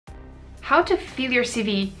how to fill your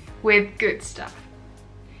CV with good stuff.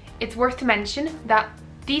 It's worth to mention that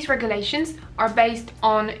these regulations are based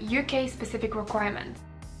on UK specific requirements.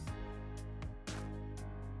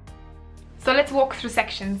 So let's walk through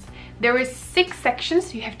sections. There is 6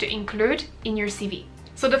 sections you have to include in your CV.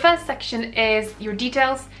 So the first section is your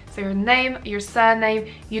details, so your name, your surname.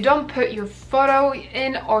 You don't put your photo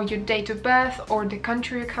in or your date of birth or the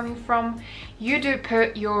country you're coming from. You do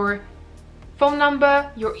put your phone number,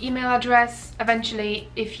 your email address. Eventually,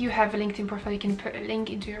 if you have a LinkedIn profile, you can put a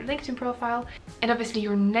link into your LinkedIn profile, and obviously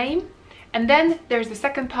your name. And then there's the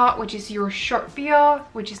second part, which is your short bio,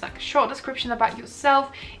 which is like a short description about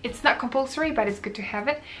yourself. It's not compulsory, but it's good to have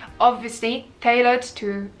it. Obviously, tailored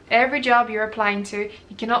to every job you're applying to.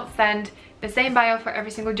 You cannot send the same bio for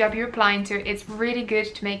every single job you're applying to. It's really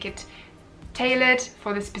good to make it tailored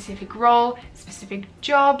for the specific role, specific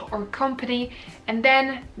job or company, and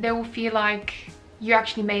then they will feel like you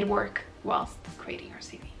actually made work whilst creating your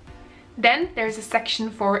CV. Then there's a section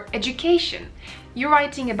for education. You're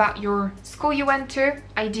writing about your school you went to,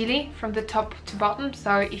 ideally from the top to bottom.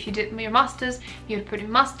 So if you did your masters, you'd put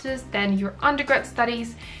in masters, then your undergrad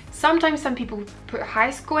studies. Sometimes some people put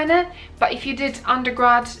high school in it, but if you did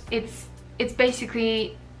undergrad, it's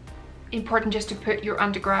basically important just to put your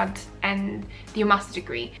undergrad and your master's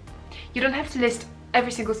degree. You don't have to list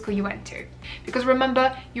every single school you went to, because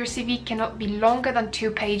remember, your CV cannot be longer than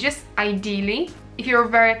 2 pages, ideally. If you're a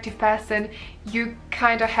very active person, you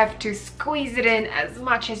kind of have to squeeze it in as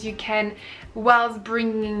much as you can whilst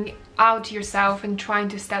bringing out yourself and trying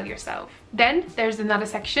to sell yourself. Then there's another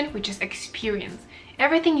section, which is experience.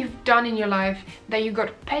 Everything you've done in your life that you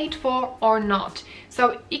got paid for or not.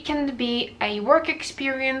 So it can be a work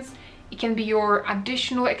experience, it can be your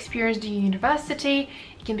additional experience during university,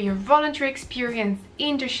 it can be your voluntary experience,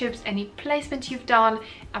 internships, any placement you've done,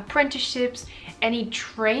 apprenticeships, any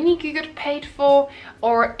training you got paid for,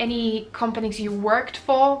 or any companies you worked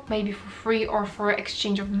for, maybe for free or for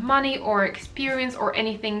exchange of money or experience, or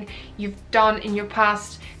anything you've done in your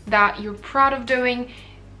past that you're proud of doing.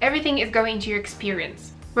 Everything is going into your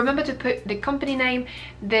experience. Remember to put the company name,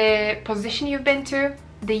 the position you've been to,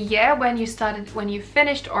 the year when you started, when you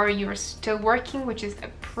finished, or you're still working, which is a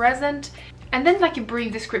present, and then like a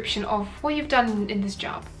brief description of what you've done in this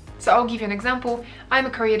job. So I'll give you an example. I'm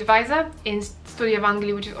a career advisor in Study of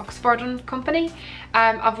Anglia, which is Oxford company.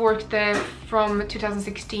 I've worked there from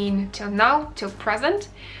 2016 till now, till present,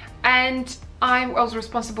 and I'm also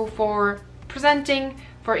responsible for presenting,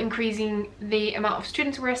 for increasing the amount of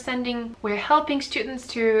students we're sending. We're helping students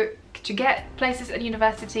to get places at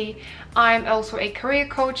university. I'm also a career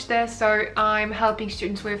coach there, so I'm helping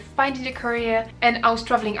students with finding a career, and I was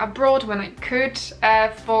traveling abroad when I could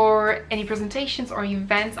for any presentations or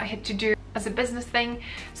events I had to do as a business thing.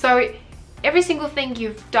 So every single thing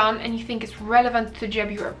you've done and you think is relevant to the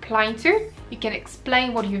job you're applying to, you can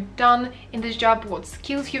explain what you've done in this job, what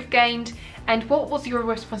skills you've gained, and what was your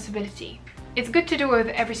responsibility. It's good to do with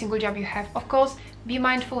every single job you have. Of course, be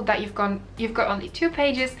mindful that you've got only 2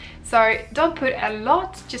 pages, so don't put a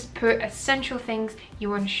lot, just put essential things you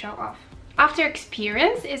want to show off. After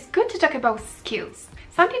experience, it's good to talk about skills.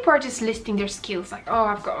 Some people are just listing their skills, like, oh,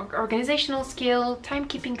 I've got organizational skill,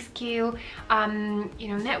 timekeeping skill, you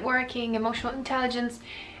know, networking, emotional intelligence,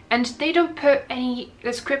 and they don't put any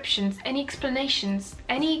descriptions, any explanations,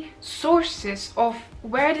 any sources of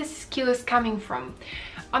where this skill is coming from.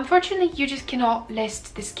 Unfortunately, you just cannot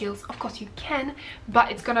list the skills. Of course you can, but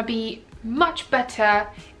it's gonna be much better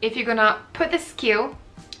if you're gonna put the skill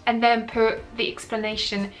and then put the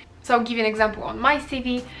explanation. So I'll give you an example. On my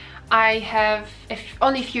CV, I have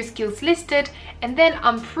only a few skills listed, and then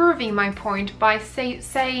I'm proving my point by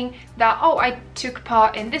saying that, oh, I took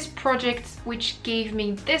part in this project which gave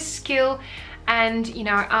me this skill, and you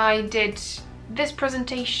know, I did this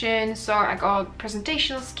presentation, so I got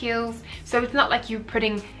presentational skills. So it's not like you're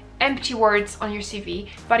putting empty words on your CV,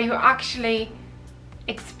 but you're actually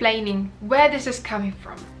explaining where this is coming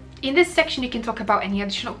from. In this section, you can talk about any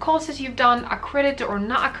additional courses you've done, accredited or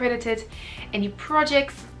not accredited, any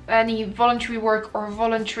projects, any voluntary work or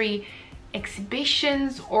voluntary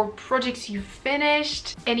exhibitions or projects you've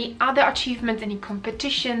finished, any other achievements, any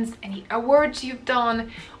competitions, any awards you've done,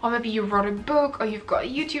 or maybe you wrote a book or you've got a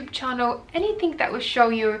YouTube channel, anything that will show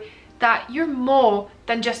you that you're more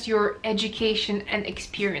than just your education and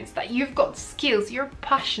experience, that you've got skills, you're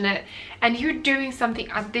passionate, and you're doing something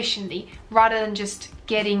additionally rather than just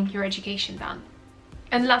getting your education done.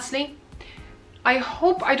 And lastly, I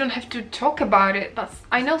hope I don't have to talk about it, but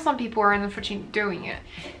I know some people are unfortunately doing it.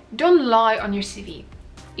 Don't lie on your CV.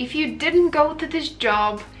 If you didn't go to this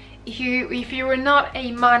job, if you were not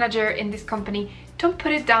a manager in this company, don't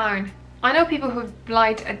put it down. I know people who've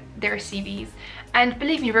lied at their CVs, and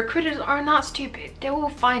believe me, recruiters are not stupid. They will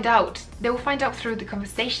find out. They will find out through the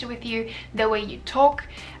conversation with you, the way you talk.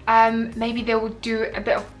 Maybe they will do a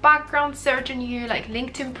bit of background search on you, like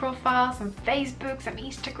LinkedIn profiles, some Facebook, some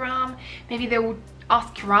Instagram. Maybe they will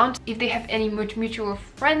ask around if they have any mutual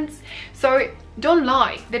friends. So don't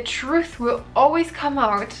lie. The truth will always come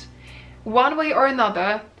out one way or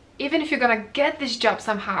another, even if you're gonna get this job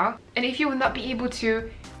somehow. And if you will not be able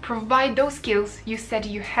to provide those skills you said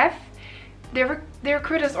you have, the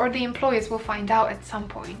recruiters or the employers will find out at some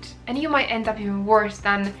point, and you might end up even worse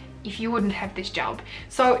than if you wouldn't have this job.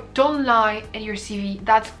 So don't lie in your CV.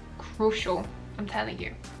 That's crucial, I'm telling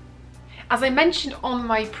you. As I mentioned on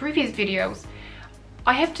my previous videos,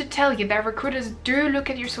 I have to tell you that recruiters do look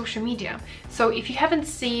at your social media. So if you haven't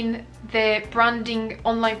seen the branding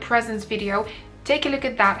online presence video, take a look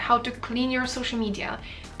at that, how to clean your social media,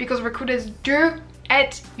 because recruiters do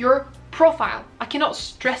at your profile. I cannot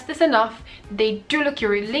stress this enough. They do look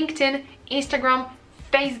your LinkedIn, Instagram,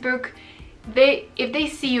 Facebook. If they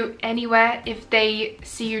see you anywhere, if they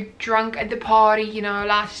see you drunk at the party, you know,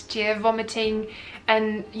 last year, vomiting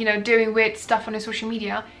and, you know, doing weird stuff on your social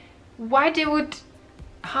media, why they would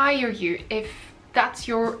hire you if that's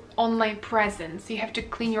your online presence? You have to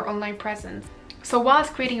clean your online presence. So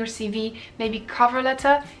whilst creating your CV, maybe cover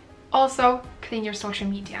letter, also clean your social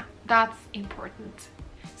media. That's important.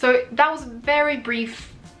 So that was a very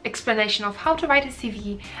brief explanation of how to write a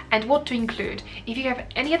CV and what to include. If you have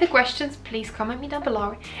any other questions, please comment me down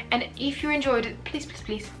below. And if you enjoyed it, please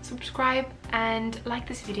subscribe and like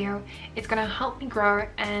this video. It's gonna help me grow,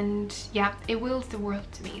 and yeah, it wills the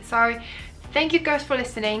world to me. So thank you guys for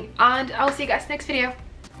listening, and I'll see you guys next video.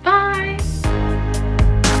 Bye!